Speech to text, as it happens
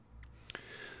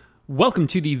Welcome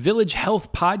to the Village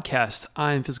Health Podcast.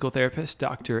 I'm physical therapist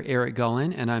Dr. Eric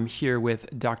Gullin, and I'm here with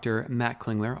Dr. Matt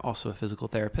Klingler, also a physical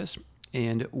therapist.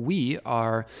 And we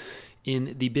are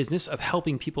in the business of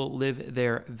helping people live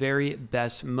their very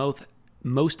best,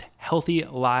 most healthy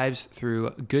lives through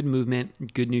good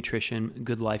movement, good nutrition,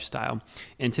 good lifestyle.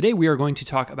 And today we are going to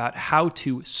talk about how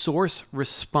to source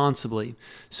responsibly.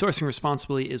 Sourcing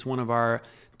responsibly is one of our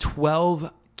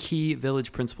 12 key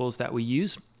village principles that we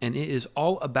use, and it is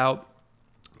all about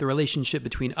the relationship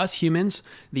between us humans,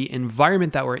 the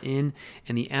environment that we're in,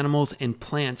 and the animals and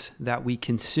plants that we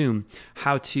consume.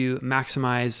 How to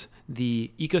maximize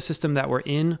the ecosystem that we're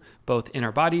in, both in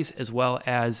our bodies as well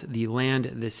as the land,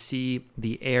 the sea,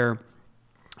 the air.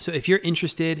 So if you're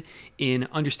interested in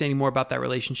understanding more about that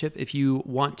relationship, if you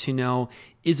want to know,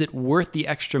 is it worth the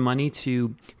extra money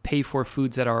to pay for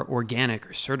foods that are organic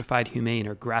or certified humane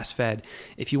or grass-fed?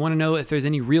 If you want to know if there's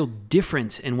any real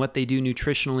difference in what they do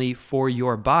nutritionally for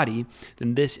your body,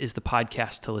 then this is the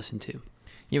podcast to listen to.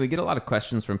 Yeah, we get a lot of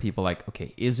questions from people like,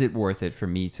 okay, is it worth it for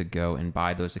me to go and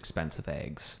buy those expensive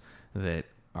eggs that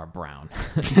are brown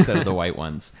instead of the white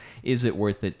ones? Is it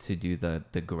worth it to do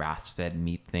the grass-fed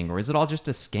meat thing? Or is it all just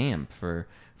a scam for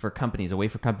companies, a way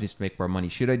for companies to make more money?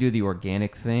 Should I do the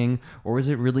organic thing? Or is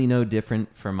it really no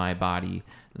different for my body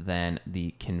than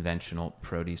the conventional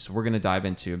produce? So we're going to dive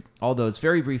into all those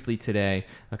very briefly today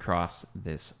across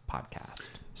this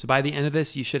podcast. So by the end of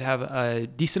this, you should have a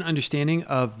decent understanding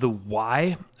of the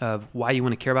why you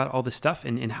want to care about all this stuff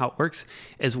and how it works,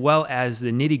 as well as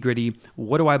the nitty-gritty.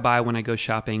 What do I buy when I go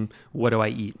shopping? What do I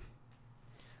eat?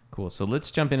 Cool. So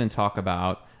let's jump in and talk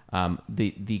about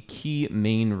the key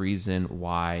main reason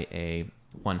why a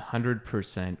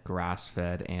 100%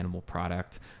 grass-fed animal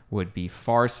product would be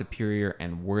far superior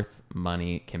and worth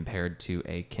money compared to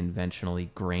a conventionally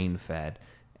grain-fed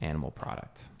animal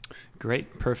product.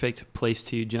 Great. Perfect place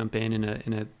to jump in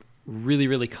a really,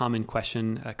 really common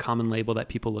question, a common label that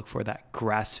people look for, that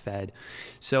grass-fed.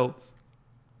 So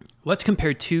let's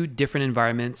compare two different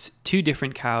environments, two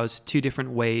different cows, two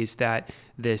different ways that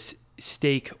this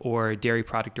steak or dairy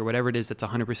product or whatever it is that's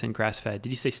 100% grass-fed. Did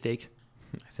you say steak?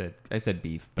 I said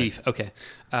beef. Beef, okay.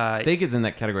 Steak is in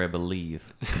that category, I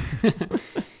believe.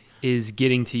 is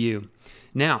getting to you.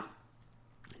 Now,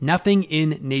 nothing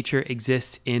in nature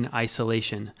exists in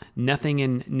isolation. Nothing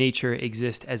in nature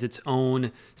exists as its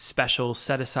own special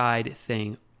set-aside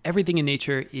thing. Everything in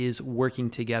nature is working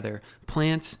together.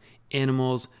 Plants,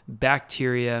 animals,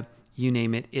 bacteria, you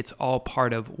name it. It's all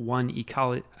part of one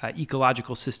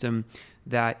ecological system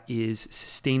that is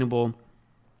sustainable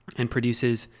and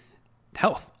produces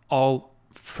health, all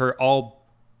for all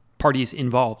parties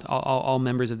involved, all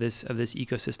members of this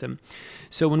ecosystem.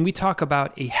 So when we talk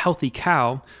about a healthy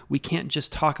cow, we can't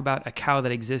just talk about a cow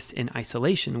that exists in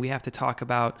isolation. We have to talk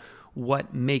about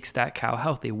what makes that cow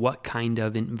healthy, what kind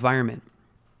of environment.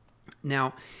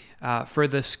 Now, for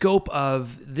the scope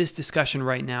of this discussion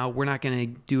right now, we're not going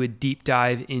to do a deep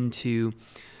dive into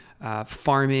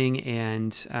farming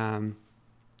and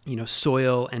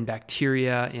soil and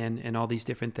bacteria and all these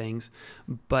different things.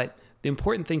 But the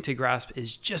important thing to grasp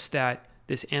is just that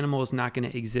this animal is not going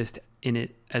to exist in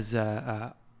it as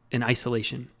in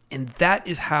isolation. And that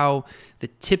is how the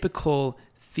typical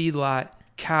feedlot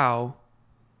cow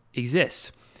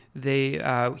exists.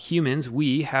 Humans,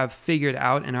 we have figured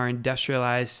out in our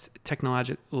industrialized,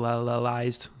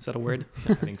 technologicalized, is that a word?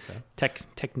 I think so.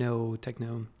 Techno.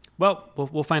 Well,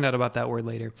 we'll find out about that word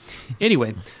later.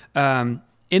 Anyway,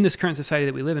 in this current society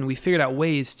that we live in, we figured out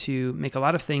ways to make a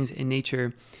lot of things in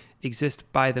nature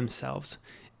exist by themselves.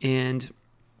 And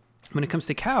when it comes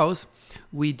to cows,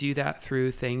 we do that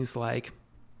through things like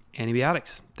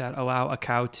antibiotics that allow a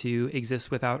cow to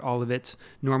exist without all of its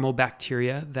normal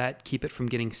bacteria that keep it from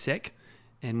getting sick.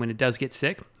 And when it does get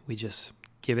sick, we just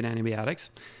give it antibiotics.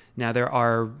 Now, there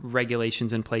are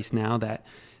regulations in place now that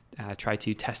try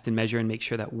to test and measure and make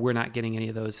sure that we're not getting any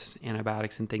of those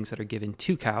antibiotics and things that are given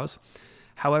to cows.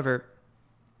 However,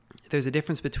 there's a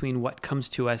difference between what comes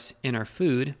to us in our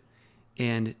food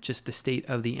and just the state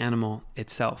of the animal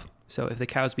itself. So if the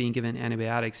cow's being given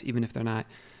antibiotics, even if they're not,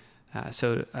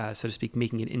 so to speak,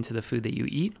 making it into the food that you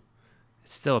eat,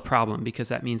 it's still a problem because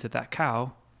that means that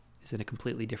cow is in a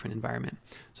completely different environment.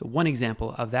 So one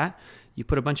example of that, you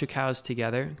put a bunch of cows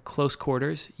together, close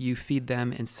quarters, you feed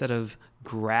them instead of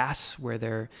grass where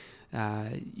they're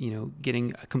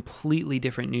getting a completely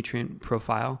different nutrient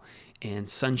profile and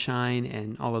sunshine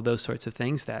and all of those sorts of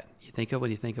things that you think of when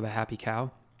you think of a happy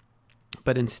cow.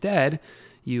 But instead,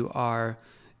 you are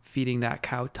feeding that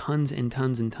cow tons and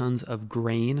tons and tons of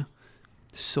grain,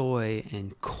 soy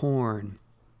and corn.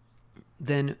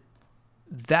 Then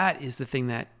that is the thing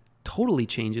that totally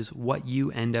changes what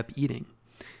you end up eating.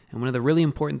 And one of the really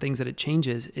important things that it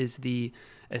changes is the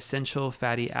essential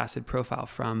fatty acid profile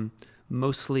from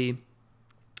mostly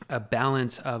a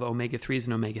balance of omega-3s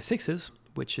and omega-6s,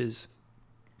 which is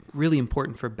really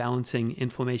important for balancing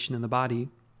inflammation in the body,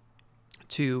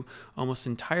 to almost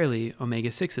entirely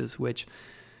omega-6s, which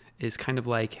is kind of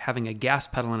like having a gas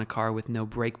pedal in a car with no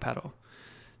brake pedal.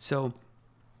 So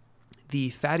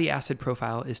the fatty acid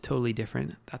profile is totally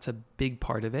different. That's a big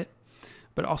part of it.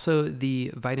 But also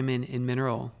the vitamin and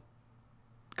mineral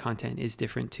content is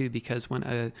different too, because when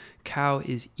a cow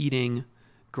is eating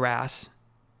grass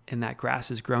and that grass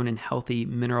is grown in healthy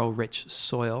mineral-rich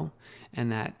soil,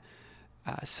 and that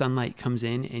sunlight comes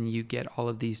in and you get all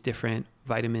of these different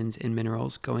vitamins and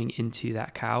minerals going into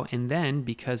that cow. And then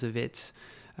because of its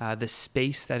the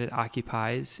space that it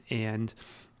occupies and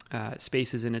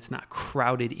spaces, and it's not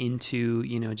crowded into,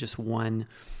 just one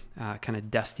kind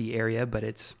of dusty area, but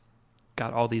it's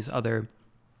got all these other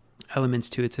elements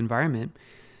to its environment,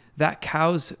 that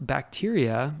cow's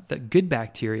bacteria, the good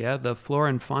bacteria, the flora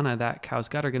and fauna that cow's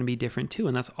got are going to be different too.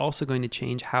 And that's also going to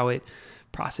change how it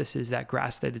processes that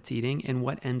grass that it's eating and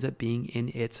what ends up being in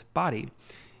its body.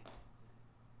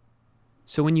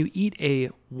 So when you eat a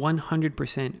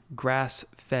 100%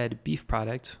 grass-fed beef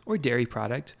product or dairy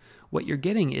product, what you're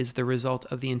getting is the result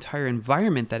of the entire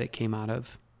environment that it came out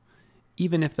of,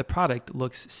 even if the product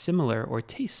looks similar or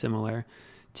tastes similar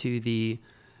to the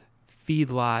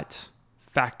feedlot,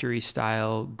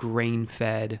 factory-style,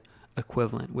 grain-fed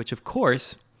equivalent, which of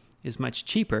course is much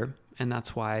cheaper, and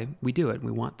that's why we do it.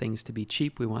 We want things to be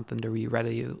cheap. We want them to be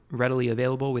readily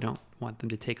available. We don't want them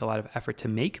to take a lot of effort to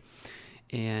make,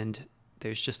 and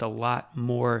there's just a lot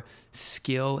more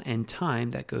skill and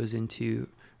time that goes into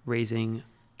raising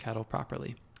cattle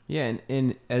properly. Yeah,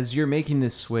 and as you're making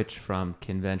this switch from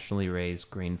conventionally raised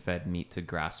grain-fed meat to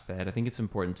grass-fed, I think it's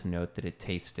important to note that it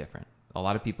tastes different. A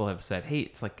lot of people have said, hey,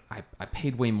 it's like I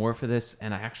paid way more for this,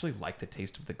 and I actually like the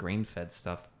taste of the grain-fed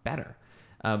stuff better.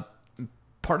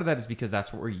 Part of that is because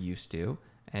that's what we're used to,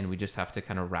 and we just have to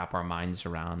kind of wrap our minds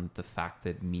around the fact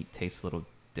that meat tastes a little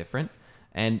different.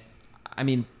 And I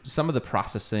mean, some of the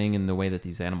processing and the way that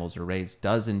these animals are raised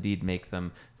does indeed make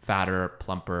them fatter,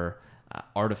 plumper,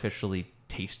 artificially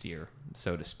tastier,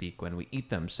 so to speak, when we eat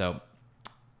them. So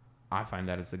I find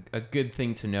that is a good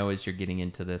thing to know as you're getting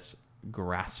into this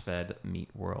grass-fed meat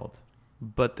world.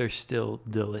 But they're still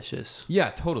delicious.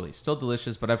 Yeah, totally. Still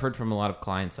delicious. But I've heard from a lot of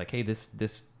clients like, hey,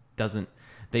 this doesn't,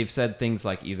 they've said things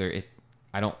like either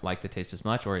I don't like the taste as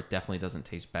much, or it definitely doesn't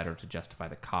taste better to justify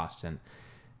the cost. And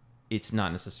it's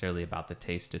not necessarily about the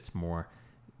taste. It's more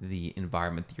the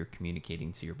environment that you're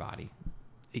communicating to your body.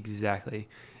 Exactly.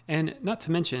 And not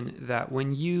to mention that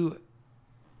when you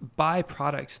buy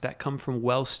products that come from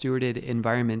well-stewarded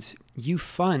environments, you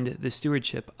fund the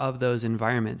stewardship of those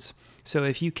environments. So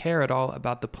if you care at all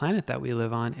about the planet that we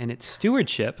live on and its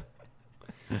stewardship,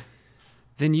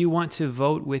 then you want to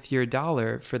vote with your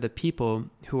dollar for the people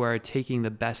who are taking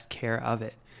the best care of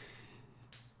it.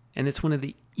 And it's one of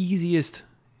the easiest,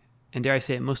 and dare I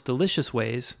say it, most delicious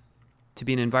ways to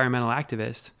be an environmental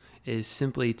activist is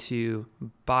simply to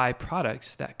buy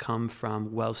products that come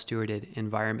from well-stewarded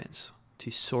environments,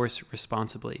 to source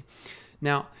responsibly.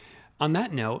 Now, on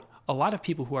that note, a lot of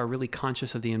people who are really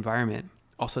conscious of the environment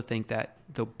also think that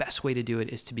the best way to do it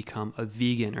is to become a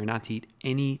vegan or not to eat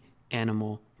any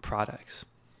animal products.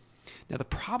 Now, the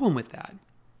problem with that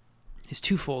is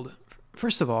twofold.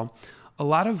 First of all, a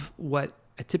lot of what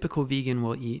a typical vegan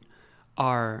will eat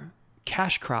are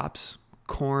cash crops,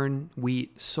 corn,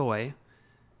 wheat, soy,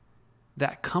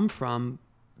 that come from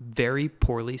very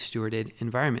poorly stewarded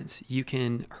environments. You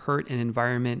can hurt an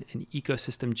environment, an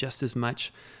ecosystem just as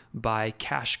much by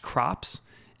cash crops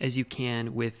as you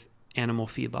can with animal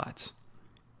feedlots.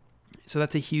 So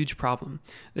that's a huge problem.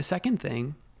 The second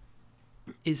thing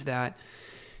is that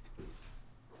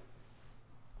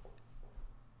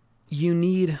you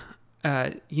need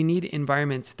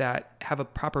environments that have a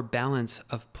proper balance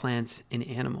of plants and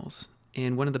animals.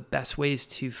 And one of the best ways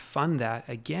to fund that,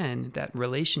 again, that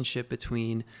relationship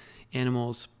between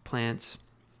animals, plants,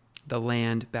 the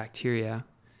land, bacteria,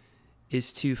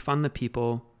 is to fund the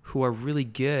people who are really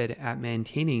good at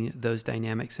maintaining those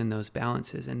dynamics and those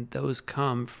balances. And those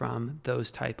come from those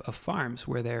type of farms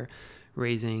where they're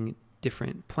raising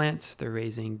different plants, they're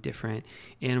raising different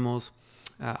animals.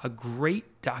 A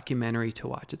great documentary to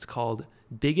watch. It's called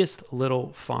Biggest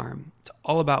Little Farm. It's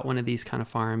all about one of these kind of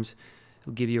farms.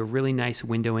 It'll give you a really nice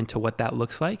window into what that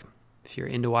looks like. If you're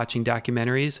into watching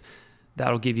documentaries,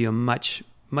 that'll give you a much,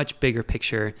 much bigger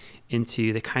picture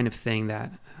into the kind of thing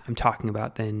that I'm talking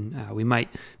about than we might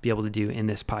be able to do in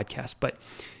this podcast. But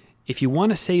if you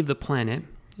want to save the planet,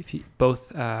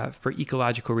 both for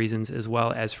ecological reasons as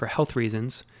well as for health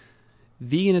reasons,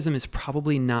 veganism is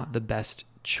probably not the best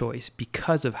choice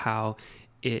because of how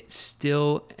it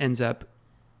still ends up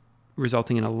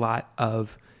resulting in a lot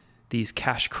of these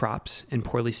cash crops in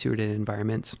poorly stewarded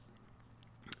environments.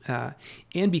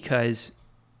 And because,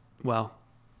 well,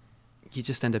 you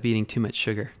just end up eating too much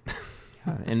sugar.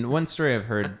 And one story I've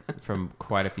heard from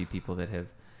quite a few people that have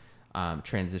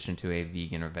transitioned to a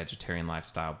vegan or vegetarian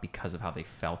lifestyle because of how they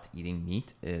felt eating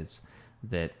meat is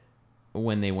that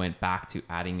when they went back to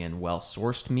adding in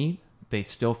well-sourced meat, they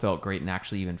still felt great and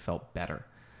actually even felt better.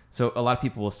 So a lot of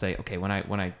people will say, okay, when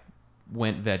I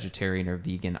went vegetarian or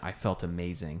vegan, I felt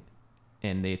amazing.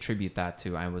 And they attribute that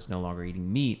to I was no longer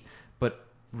eating meat, but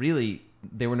really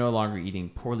they were no longer eating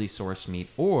poorly sourced meat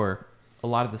or a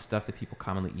lot of the stuff that people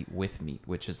commonly eat with meat,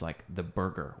 which is like the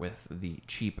burger with the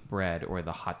cheap bread or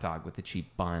the hot dog with the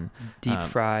cheap bun. Deep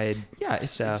fried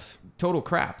It's stuff. total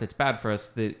crap. It's bad for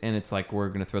us. And it's like we're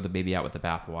going to throw the baby out with the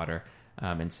bathwater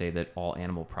and say that all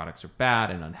animal products are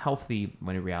bad and unhealthy,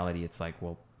 when in reality it's like,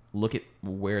 well, look at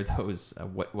where those,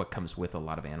 what comes with a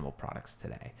lot of animal products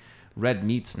today. Red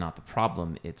meat's not the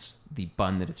problem. It's the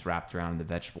bun that it's wrapped around and the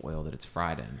vegetable oil that it's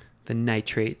fried in. The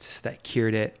nitrates that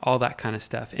cured it, all that kind of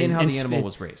stuff. And how the animal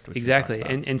was raised. Exactly.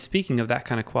 And speaking of that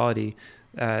kind of quality,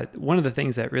 one of the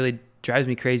things that really drives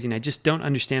me crazy, and I just don't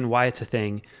understand why it's a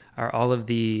thing, are all of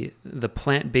the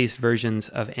plant-based versions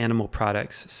of animal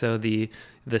products. So the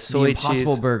soy cheese. The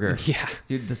Impossible Burger. Yeah.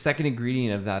 Dude, the second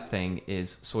ingredient of that thing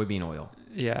is soybean oil.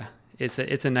 Yeah. It's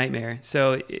a nightmare.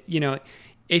 So,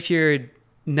 if you're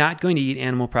not going to eat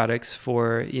animal products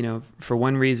for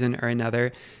one reason or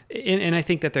another, and I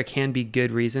think that there can be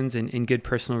good reasons and good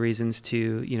personal reasons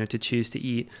to choose to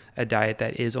eat a diet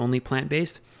that is only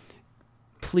plant-based,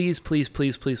 please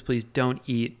don't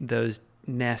eat those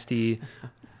nasty,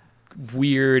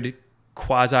 weird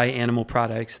quasi-animal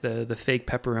products, the fake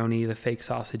pepperoni, the fake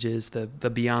sausages, the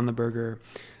Beyond the Burger.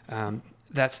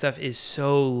 That stuff is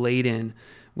so laden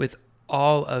with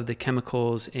all of the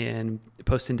chemicals and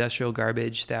post-industrial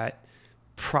garbage that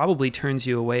probably turns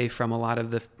you away from a lot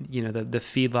of the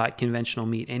feedlot conventional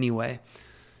meat anyway.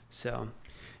 So,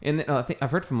 and I think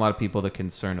I've heard from a lot of people the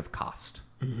concern of cost.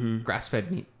 Mm-hmm. Grass-fed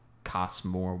meat costs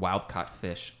more. Wild-caught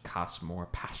fish costs more.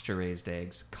 Pasture-raised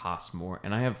eggs cost more.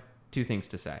 And I have two things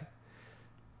to say.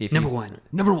 Number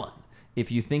one,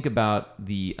 if you think about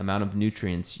the amount of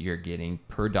nutrients you're getting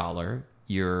per dollar,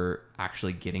 you're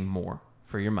actually getting more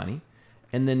for your money.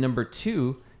 And then number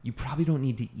two, you probably don't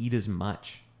need to eat as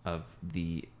much of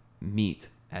the meat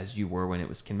as you were when it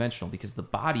was conventional because the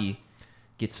body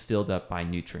gets filled up by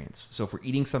nutrients. So if we're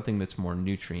eating something that's more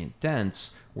nutrient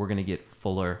dense, we're going to get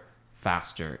fuller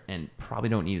faster and probably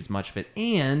don't need as much of it.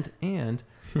 And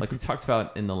like we talked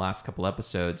about in the last couple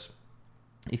episodes,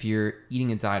 if you're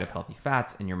eating a diet of healthy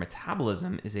fats and your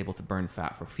metabolism is able to burn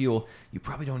fat for fuel, you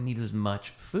probably don't need as much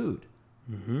food.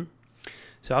 Mm-hmm.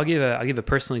 So I'll give a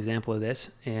personal example of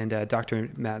this, and Dr.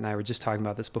 Matt and I were just talking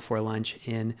about this before lunch.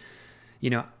 And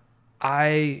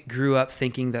I grew up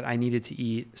thinking that I needed to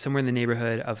eat somewhere in the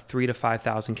neighborhood of 3,000 to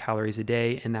 5,000 calories a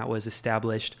day, and that was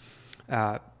established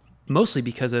mostly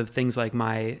because of things like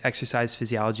my exercise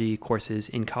physiology courses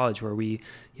in college, where we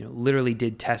literally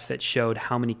did tests that showed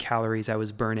how many calories I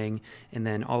was burning, and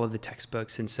then all of the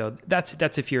textbooks. And so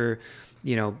that's if you're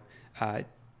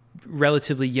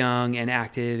relatively young and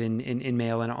active in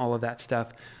male and all of that stuff.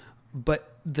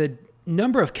 But the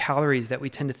number of calories that we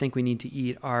tend to think we need to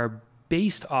eat are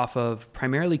based off of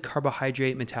primarily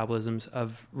carbohydrate metabolisms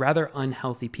of rather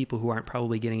unhealthy people who aren't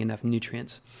probably getting enough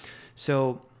nutrients.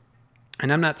 So,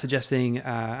 and I'm not suggesting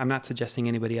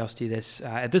anybody else do this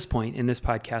at this point in this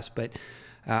podcast, but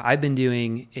I've been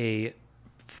doing a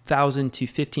 1,000 to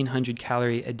 1,500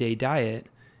 calorie a day diet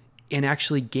and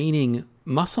actually gaining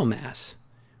muscle mass,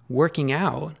 working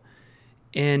out,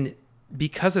 and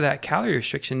because of that calorie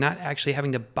restriction, not actually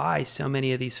having to buy so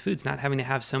many of these foods, not having to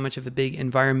have so much of a big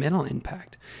environmental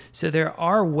impact. So there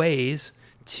are ways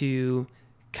to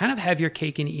kind of have your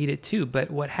cake and eat it too.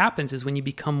 But what happens is when you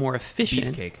become more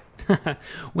efficient, Beefcake.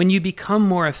 when you become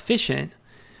more efficient,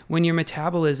 when your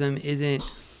metabolism isn't,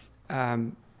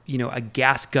 a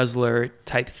gas guzzler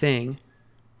type thing,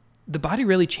 the body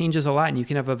really changes a lot, and you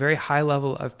can have a very high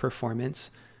level of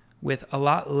performance with a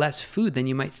lot less food than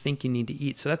you might think you need to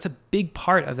eat. So that's a big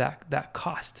part of that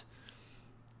cost,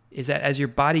 is that as your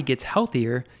body gets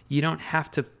healthier, you don't have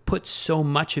to put so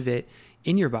much of it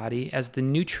in your body. As the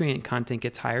nutrient content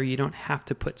gets higher, you don't have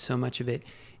to put so much of it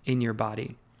in your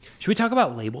body. Should we talk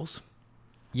about labels?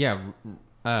 Yeah.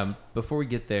 Before we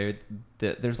get there,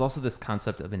 there's also this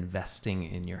concept of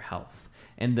investing in your health.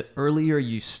 And the earlier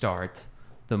you start,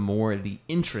 the more the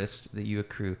interest that you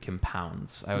accrue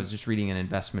compounds. I was just reading an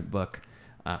investment book,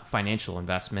 financial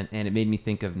investment, and it made me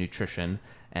think of nutrition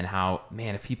and how,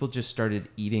 man, if people just started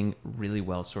eating really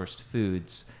well-sourced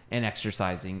foods and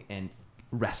exercising and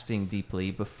resting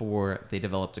deeply before they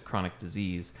developed a chronic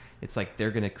disease, it's like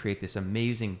they're going to create this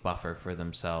amazing buffer for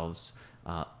themselves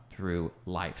through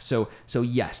life. So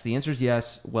yes, the answer is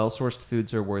yes. Well-sourced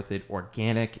foods are worth it.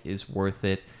 Organic is worth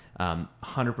it.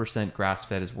 100%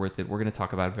 grass-fed is worth it. We're going to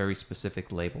talk about very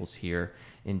specific labels here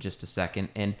in just a second.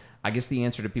 And I guess the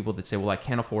answer to people that say, well, I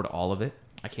can't afford all of it.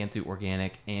 I can't do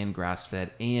organic and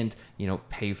grass-fed and,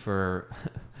 pay for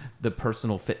the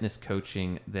personal fitness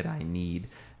coaching that I need.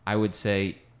 I would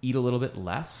say eat a little bit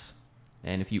less.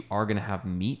 And if you are going to have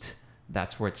meat,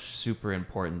 that's where it's super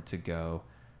important to go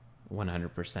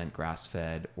 100%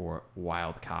 grass-fed or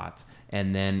wild-caught.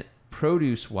 And then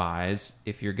produce-wise,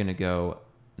 if you're going to go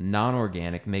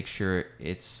non-organic, make sure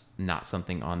it's not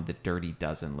something on the dirty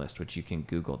dozen list, which you can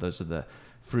Google. Those are the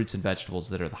fruits and vegetables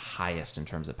that are the highest in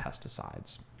terms of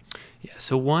pesticides. Yeah,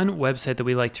 so one website that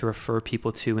we like to refer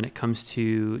people to when it comes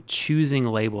to choosing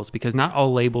labels, because not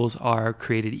all labels are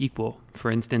created equal.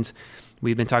 For instance,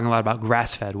 we've been talking a lot about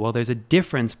grass-fed. Well, there's a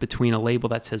difference between a label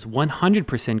that says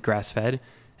 100% grass-fed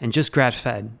and just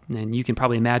grass-fed. And you can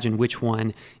probably imagine which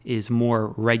one is more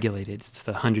regulated. It's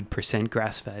the 100%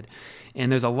 grass-fed.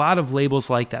 And there's a lot of labels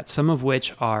like that, some of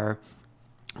which are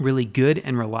really good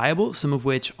and reliable, some of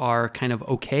which are kind of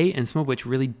okay, and some of which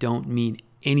really don't mean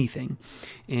anything.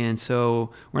 And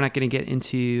so we're not going to get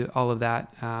into all of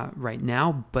that right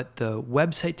now, but the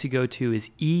website to go to is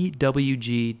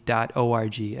ewg.org.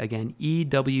 Again,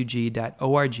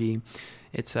 ewg.org.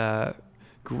 It's a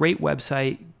great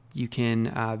website. You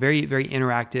can very, very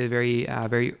interactive, very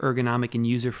ergonomic and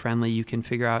user-friendly. You can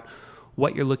figure out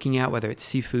what you're looking at, whether it's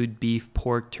seafood, beef,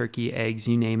 pork, turkey, eggs,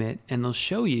 you name it, and they'll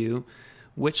show you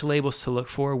which labels to look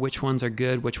for, which ones are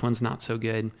good, which ones not so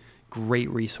good. Great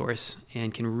resource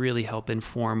and can really help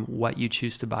inform what you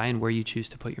choose to buy and where you choose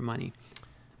to put your money.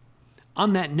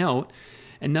 On that note,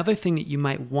 another thing that you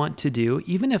might want to do,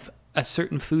 even if a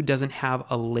certain food doesn't have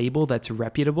a label that's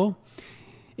reputable,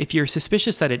 if you're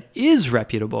suspicious that it is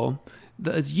reputable,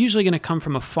 it's usually going to come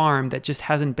from a farm that just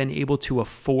hasn't been able to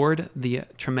afford the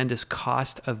tremendous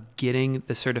cost of getting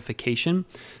the certification.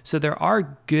 So there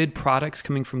are good products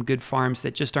coming from good farms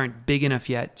that just aren't big enough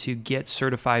yet to get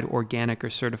certified organic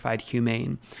or certified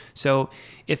humane. So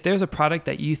if there's a product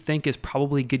that you think is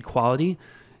probably good quality,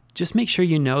 just make sure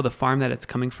you know the farm that it's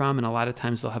coming from. And a lot of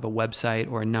times they'll have a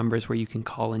website or numbers where you can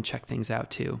call and check things out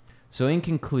too. So in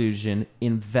conclusion,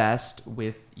 invest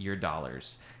with your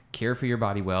dollars. Care for your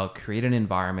body well, create an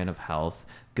environment of health.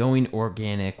 Going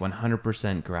organic,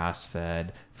 100%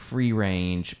 grass-fed,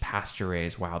 free-range,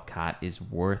 pasture-raised, wild-caught is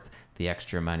worth the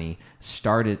extra money.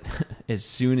 Start it as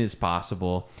soon as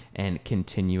possible and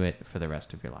continue it for the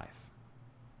rest of your life.